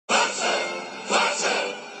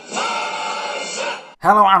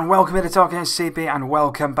Hello and welcome to Talking SCP and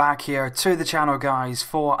welcome back here to the channel, guys,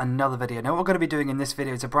 for another video. Now what we're going to be doing in this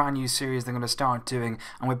video is a brand new series they're going to start doing,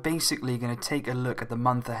 and we're basically going to take a look at the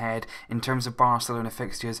month ahead in terms of Barcelona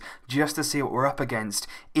fixtures, just to see what we're up against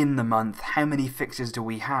in the month, how many fixtures do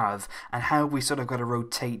we have, and how we sort of got to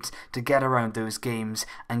rotate to get around those games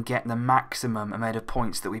and get the maximum amount of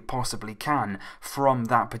points that we possibly can from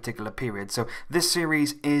that particular period. So this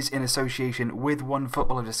series is in association with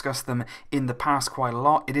OneFootball. I've discussed them in the past quite a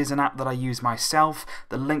lot. It is an app that I use myself.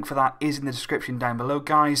 The link for that is in the description down below,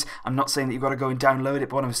 guys. I'm not saying that you've got to go and download it,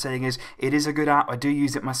 but what I'm saying is it is a good app. I do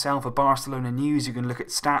use it myself for Barcelona news. You can look at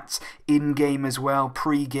stats in-game as well,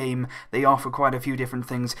 pre-game. They offer quite a few different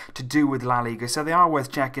things to do with La Liga, so they are worth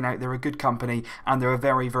checking out. They're a good company and they're a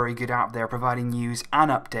very, very good app. They're providing news and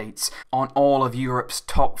updates on all of Europe's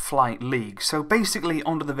top flight leagues. So basically,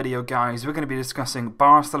 onto the video, guys. We're going to be discussing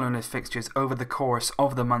Barcelona's fixtures over the course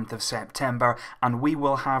of the month of September, and we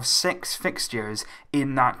will have 6 fixtures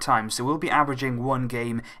in that time. So we'll be averaging one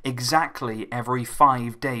game exactly every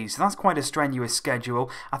 5 days. So that's quite a strenuous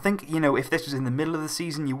schedule. I think, you know, if this was in the middle of the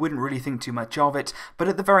season, you wouldn't really think too much of it. But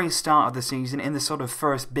at the very start of the season, in the sort of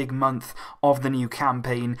first big month of the new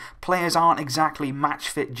campaign, players aren't exactly match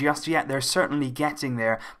fit just yet. They're certainly getting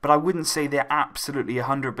there, but I wouldn't say they're absolutely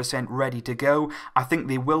 100% ready to go. I think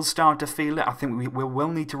they will start to feel it. I think we will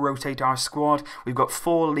need to rotate our squad. We've got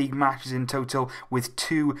 4 league matches in total, with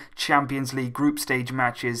 2 Champions League group stage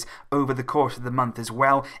matches over the course of the month as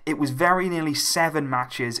well. It was very nearly 7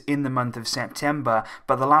 matches in the month of September,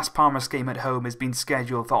 but the last Palmas game at home has been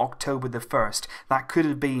scheduled for October the 1st. That could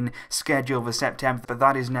have been scheduled for September, but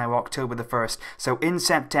that is now October the 1st. So in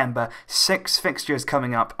September, 6 fixtures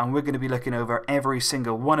coming up, and we're going to be looking over every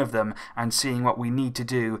single one of them and seeing what we need to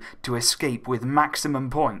do to escape with maximum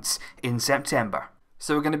points in September.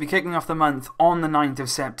 So we're going to be kicking off the month on the 9th of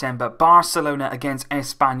September. Barcelona against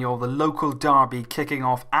Espanyol, the local derby, kicking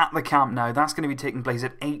off at the Camp Nou. That's going to be taking place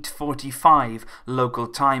at 8:45 local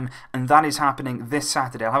time, and that is happening this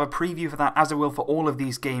Saturday. I'll have a preview for that, as I will for all of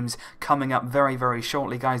these games, coming up very, very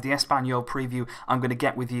shortly, guys. The Espanyol preview I'm going to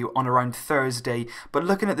get with you on around Thursday. But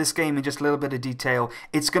looking at this game in just a little bit of detail,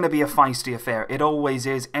 it's going to be a feisty affair. It always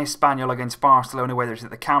is. Espanyol against Barcelona, whether it's at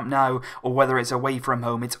the Camp Nou or whether it's away from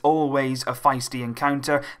home, it's always a feisty encounter.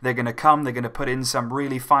 They're going to come, they're going to put in some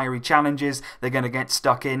really fiery challenges, they're going to get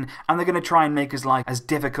stuck in, and they're going to try and make us life as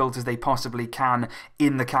difficult as they possibly can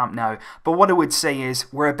in the Camp Nou. But what I would say is,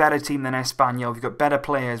 we're a better team than Espanyol. We've got better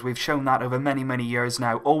players. We've shown that over many, many years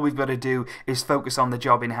now. All we've got to do is focus on the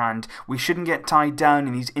job in hand. We shouldn't get tied down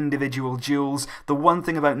in these individual duels. The one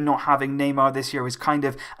thing about not having Neymar this year is kind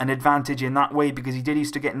of an advantage in that way, because he did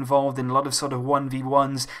used to get involved in a lot of sort of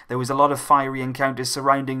 1v1s. There was a lot of fiery encounters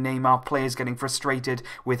surrounding Neymar, players getting frustrated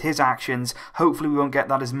with his actions. Hopefully we won't get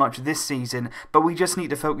that as much this season, but we just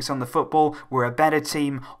need to focus on the football. We're a better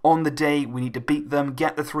team on the day. We need to beat them,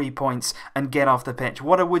 get the 3 points, and get off the pitch.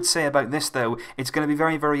 What I would say about this, though, it's going to be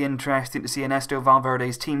very, very interesting to see Ernesto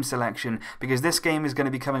Valverde's team selection, because this game is going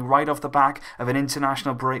to be coming right off the back of an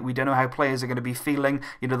international break. We don't know how players are going to be feeling.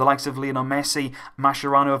 You know, the likes of Lionel Messi,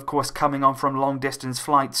 Mascherano, of course, coming on from long-distance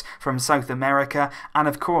flights from South America, and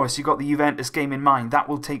of course, you've got the Juventus game in mind. That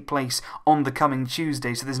will take place on the coming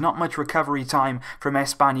Tuesday, so there's not much recovery time from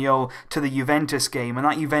Espanyol to the Juventus game, and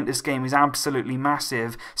that Juventus game is absolutely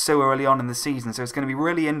massive so early on in the season. So it's going to be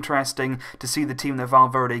really interesting to see the team that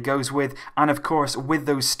Valverde goes with, and of course with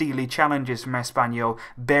those steely challenges from Espanyol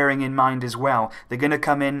bearing in mind as well. They're going to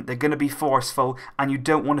come in, they're going to be forceful, and you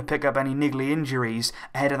don't want to pick up any niggly injuries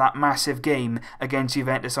ahead of that massive game against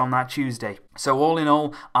Juventus on that Tuesday. So all in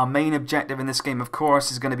all, our main objective in this game, of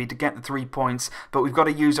course, is going to be to get the 3 points, but we've got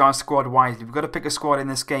to use our squad wisely. We've got to pick a squad in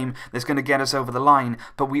this game that's going to get us over the line,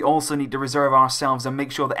 but we also need to reserve ourselves and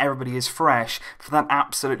make sure that everybody is fresh for that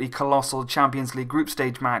absolutely colossal Champions League group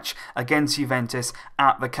stage match against Juventus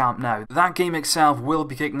at the Camp Nou. That game itself will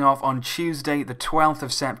be kicking off on Tuesday the 12th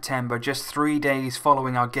of September, just 3 days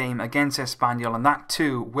following our game against Espanyol, and that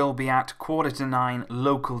too will be at 9:15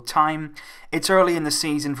 local time. It's early in the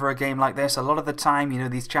season for a game like this. A lot of the time, you know,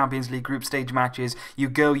 these Champions League group stage matches, you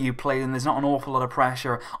go, you play, and there's not an awful lot of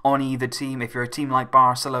pressure on either team. If you're a team like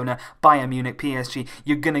Barcelona, Bayern Munich, PSG,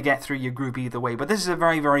 you're going to get through your group either way. But this is a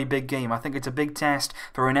very, very big game. I think it's a big test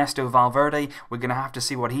for Ernesto Valverde. We're going to have to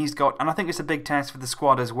see what he's got, and I think it's a big test for the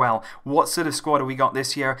squad as well. What sort of squad have we got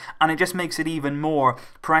this year? And it just makes it even more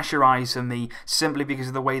pressurised for me, simply because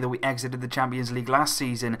of the way that we exited the Champions League last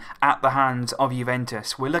season at the hands of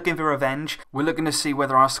Juventus. We're looking for revenge. We're looking to see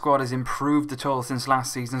whether our squad has improved at all since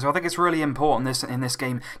last season. So I think it's really important in this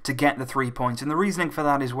game to get the 3 points. And the reasoning for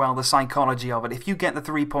that is, well, the psychology strategy of it. If you get the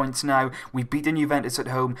 3 points now, we've beaten Juventus at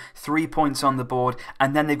home, 3 points on the board,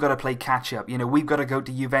 and then they've got to play catch up. You know, we've got to go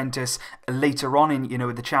to Juventus later on in, you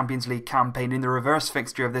know, the Champions League campaign, in the reverse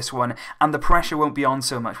fixture of this one, and the pressure won't be on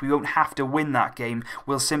so much. We won't have to win that game.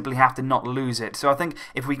 We'll simply have to not lose it. So I think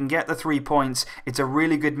if we can get the 3 points, it's a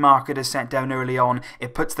really good marker to set down early on.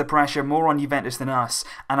 It puts the pressure more on Juventus than us,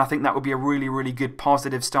 and I think that would be a really, really good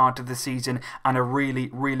positive start to the season and a really,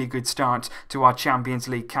 really good start to our Champions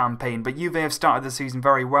League campaign. But Juve have started the season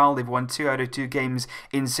very well. They've won 2 out of 2 games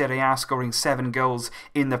in Serie A, scoring 7 goals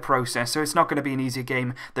in the process. So it's not going to be an easy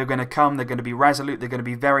game. They're going to come, they're going to be resolute, they're going to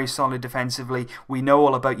be very solid defensively. We know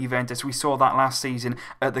all about Juventus. We saw that last season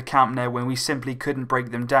at the Camp Nou when we simply couldn't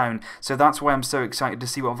break them down. So that's why I'm so excited to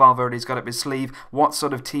see what Valverde's got up his sleeve. What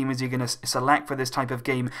sort of team is he going to select for this type of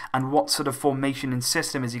game, and what sort of formation and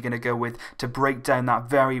system is he going to go with to break down that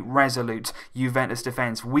very resolute Juventus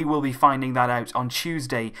defence. We will be finding that out on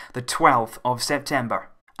Tuesday, the 12th of September.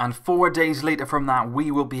 And 4 days later from that, we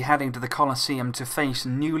will be heading to the Colosseum to face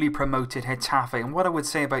newly promoted Getafe. And what I would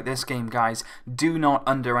say about this game, guys, do not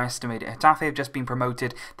underestimate it. Getafe have just been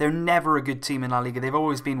promoted. They're never a good team in La Liga. They've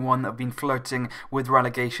always been one that have been flirting with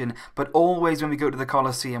relegation. But always when we go to the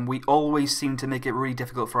Colosseum, we always seem to make it really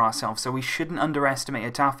difficult for ourselves. So we shouldn't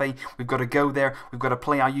underestimate Getafe. We've got to go there. We've got to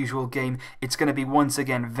play our usual game. It's going to be, once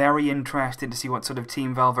again, very interesting to see what sort of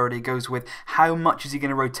team Valverde goes with. How much is he going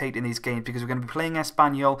to rotate in these games? Because we're going to be playing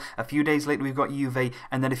Espanyol. A few days later we've got Juve,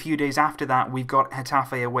 and then a few days after that we've got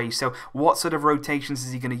Getafe away. So what sort of rotations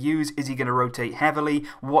is he going to use? Is he going to rotate heavily?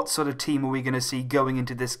 What sort of team are we going to see going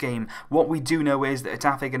into this game? What we do know is that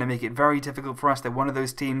Getafe are going to make it very difficult for us. They're one of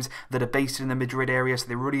those teams that are based in the Madrid area, so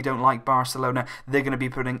they really don't like Barcelona. They're going to be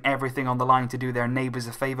putting everything on the line to do their neighbours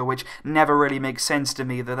a favour, which never really makes sense to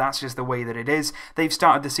me, that that's just the way that it is. They've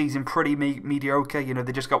started the season pretty mediocre. You know,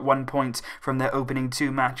 they just got 1 point from their opening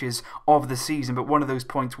 2 matches of the season, but one of those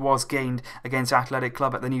points was gained against Athletic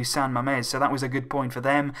Club at the new San Mamés, so that was a good point for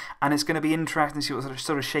them. And it's going to be interesting to see what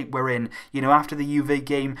sort of shape we're in. You know, after the Juve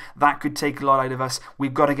game, that could take a lot out of us.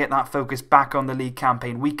 We've got to get that focus back on the league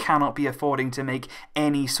campaign. We cannot be affording to make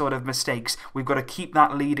any sort of mistakes. We've got to keep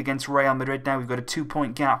that lead against Real Madrid now. We've got a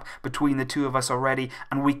 2-point gap between the two of us already,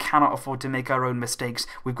 and we cannot afford to make our own mistakes.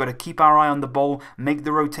 We've got to keep our eye on the ball, make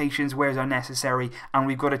the rotations where they're necessary, and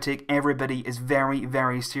we've got to take everybody as very,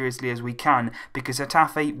 very seriously as we can, because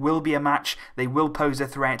Getafe will be a match. They will pose a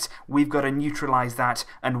threat. We've got to neutralise that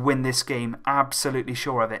and win this game. Absolutely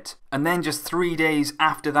sure of it. And then just 3 days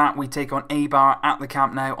after that, we take on Eibar at the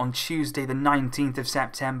Camp Nou on Tuesday the 19th of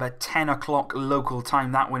September, 10 o'clock local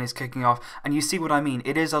time. That one is kicking off. And you see what I mean.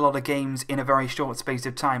 It is a lot of games in a very short space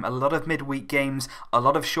of time. A lot of midweek games, a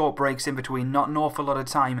lot of short breaks in between, not an awful lot of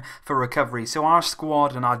time for recovery. So our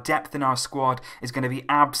squad and our depth in our squad is going to be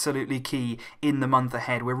absolutely key in the month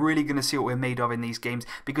ahead. We're really going to see what we're made of in these games,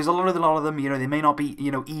 because a lot of them, you know, they may not be,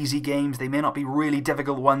 you know, easy games. They may not be really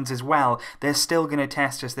difficult ones as well. They're still going to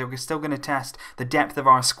test us. They're still going to test the depth of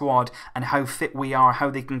our squad and how fit we are,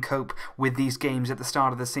 how they can cope with these games at the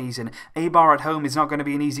start of the season. Eibar at home is not going to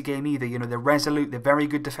be an easy game either. You know, they're resolute. They're very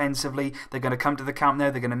good defensively. They're going to come to the Camp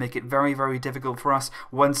Nou. They're going to make it very, very difficult for us.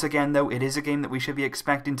 Once again, though, it is a game that we should be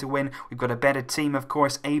expecting to win. We've got a better team, of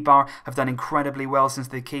course. Eibar have done incredibly well since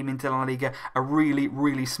they came into La Liga. A really,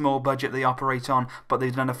 really small budget they operate on, but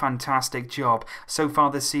they've done a fantastic job. So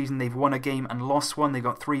far this season, they've won a game and lost one. They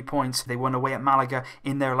got 3 points. They won away at Malaga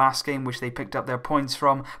in their last game, which they picked up their points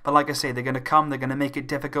from. But like I say, they're going to come, they're going to make it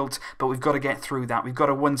difficult, but we've got to get through that. We've got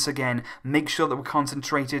to once again make sure that we're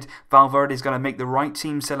concentrated. Valverde's going to make the right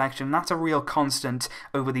team selection. That's a real constant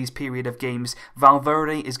over these period of games.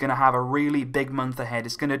 Valverde is going to have a really big month ahead.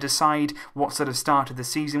 It's going to decide what sort of start of the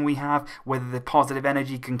season we have, whether the positive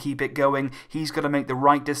energy can keep it going. He's got to make the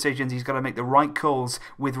right decisions. He's got to make the right calls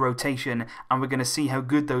with rotation, and we're going to see how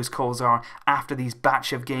good those calls are after these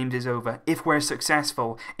batch of games is over. If we're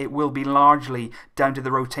successful, it will be largely down to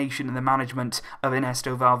the rotation and the management of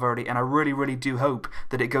Ernesto Valverde, and I really, really do hope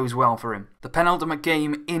that it goes well for him. The penultimate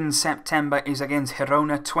game in September is against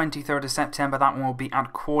Girona, 23rd of September. That one will be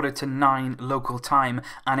at 8:45 local time,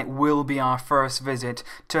 and it will be our first visit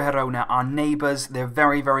to Girona. Our neighbours, they're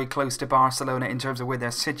very, very close to Barcelona in terms of where they're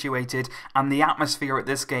situated, and the atmosphere at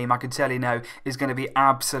this game, I can tell you now, is going going to be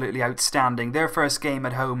absolutely outstanding. Their first game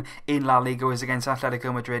at home in La Liga was against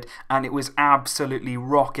Atletico Madrid, and it was absolutely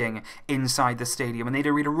rocking inside the stadium. And they had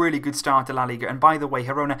a really good start to La Liga. And by the way,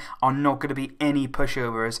 Girona are not going to be any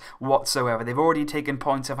pushovers whatsoever. They've already taken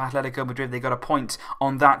points of Atletico Madrid. They got a point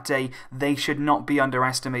on that day. They should not be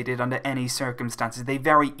underestimated under any circumstances. They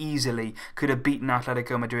very easily could have beaten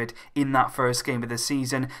Atletico Madrid in that first game of the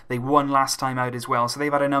season. They won last time out as well, so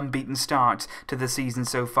they've had an unbeaten start to the season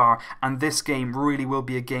so far. And this game really will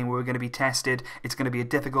be a game where we're going to be tested. It's going to be a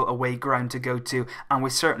difficult away ground to go to, and we're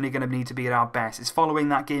certainly going to need to be at our best. It's following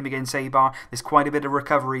that game against Eibar. There's quite a bit of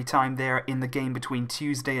recovery time there in the game between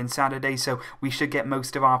Tuesday and Saturday, so we should get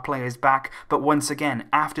most of our players back. But once again,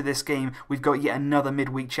 after this game, we've got yet another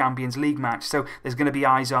midweek Champions League match, so there's going to be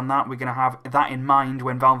eyes on that. We're going to have that in mind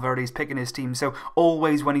when Valverde's picking his team. So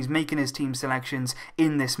always when he's making his team selections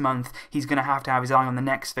in this month, he's going to have his eye on the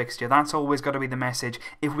next fixture. That's always got to be the message.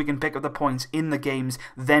 If we can pick up the points in the games,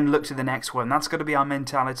 then look to the next one. That's got to be our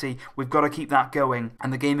mentality. We've got to keep that going.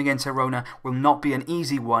 And the game against Girona will not be an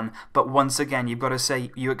easy one, but once again, you've got to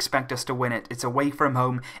say you expect us to win it. It's away from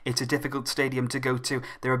home. It's a difficult stadium to go to.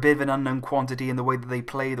 They're a bit of an unknown quantity in the way that they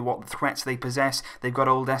play, what threats they possess. They've got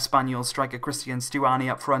old Espanyol striker Christian Stuani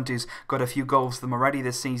up front, who's got a few goals for them already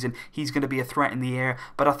this season. He's going to be a threat in the air,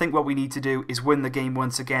 but I think what we need to do is win the game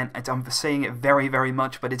once again. I'm saying it very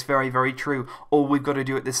much, but it's very true. All we've got to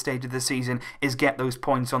do at this stage of the season is get those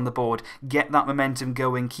points on the board, get that momentum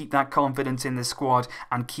going, keep that confidence in the squad,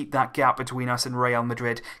 and keep that gap between us and Real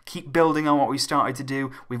Madrid. Keep building on what we started to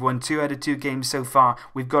do. We've won 2 out of 2 games so far.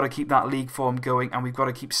 We've got to keep that league form going, and we've got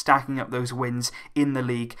to keep stacking up those wins in the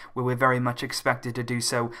league, where we're very much expected to do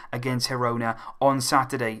so against Girona on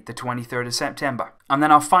Saturday, the 23rd of September. And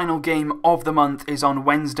then our final game of the month is on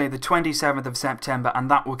Wednesday, the 27th of September, and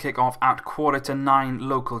that will kick off at 9:15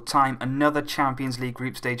 local time. Another Champions League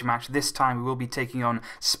group stage match. This time we will be taking on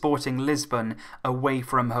Sporting Lisbon away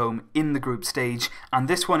from home in the group stage. And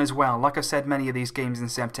this one as well, like I've said, many of these games in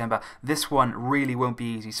September, this one really won't be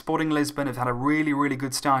easy. Sporting Lisbon have had a really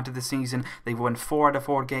good start to the season. They've won 4 out of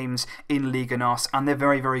 4 games in Liga NOS, and they're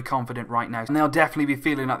very confident right now. And they'll definitely be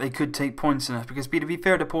feeling like they could take points in it, because to be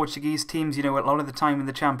fair to Portuguese teams, you know, a lot of the time in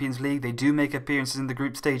the Champions League, they do make appearances in the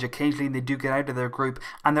group stage. Occasionally they do get out of their group,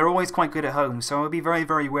 and they're always quite good at home. So I'll be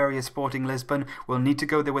very wary of Sporting Lisbon. We'll need to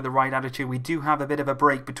go there with the right attitude. We do have a bit of a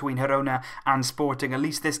break between Girona and Sporting. At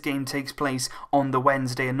least this game takes place on the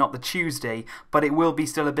Wednesday and not the Tuesday, but it will be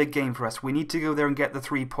still a big game for us. We need to go there and get the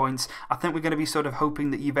 3 points. I think we're going to be sort of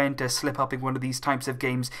hoping that Juventus slip up in one of these types of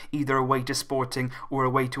games, either away to Sporting or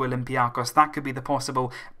away to Olympiacos. That could be the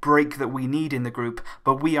possible break that we need in the group,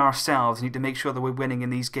 but we ourselves need to make sure that we're winning in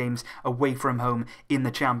these games away from home in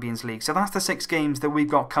the Champions League. So that's the 6 games that we've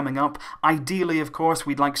got coming up. Ideally, of course,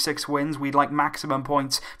 we'd like 6 wins. We'd like maximum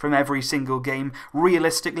points from every single game.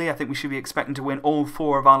 Realistically, I think we should be expecting to win all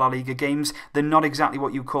 4 of our La Liga games. They're not exactly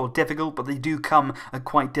what you call difficult, but they do come at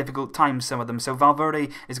quite difficult times, some of them. So Valverde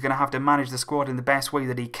is going to have to manage the squad in the best way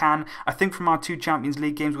that he can. I think from our 2 Champions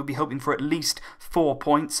League games, we'll be hoping for at least 4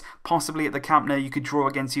 points. Possibly at the Camp Nou, you could draw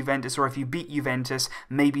against Juventus, or if you beat Juventus,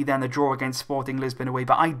 maybe then a draw against Sporting Lisbon away.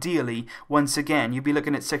 But ideally, once again, you'd be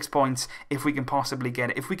looking at 6 points if we can possibly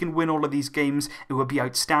get it. If we can win all of these games, it would be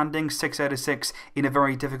outstanding. 6 out of 6 in a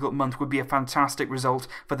very difficult month would be a fantastic result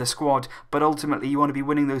for the squad. But ultimately, you want to be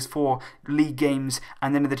winning those 4 league games,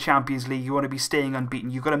 and then in the Champions League, you want to be staying unbeaten.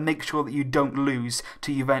 You've got to make sure that you don't lose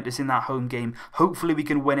to Juventus in that home game. Hopefully we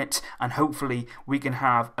can win it, and hopefully we can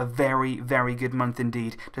have a very good month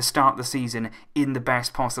indeed to start the season in the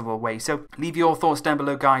best possible way. So leave your thoughts down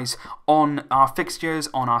below, guys, on our fixtures,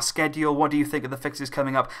 on our schedule. What do you think of the fixtures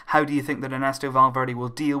coming up? How do you think that Ernesto Valverde will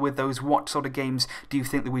deal with those? What sort of games do you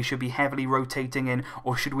think that we should be heavily rotating in,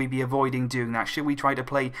 or should we be avoiding doing that? Should we try to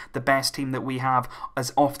play the best team that we have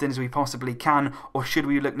as often as we possibly can, or should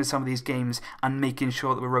we look at some of these games and making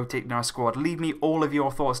sure that we're rotating our squad? Leave me all of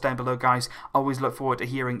your thoughts down below, guys. Always look forward to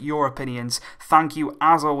hearing your opinions. Thank you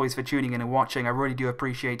as always for tuning in and watching. I really do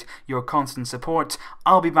appreciate your constant support.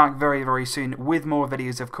 I'll be back very soon with more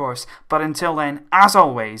videos, of course, but until then, as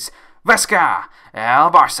always, Vesca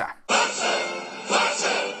el Barça!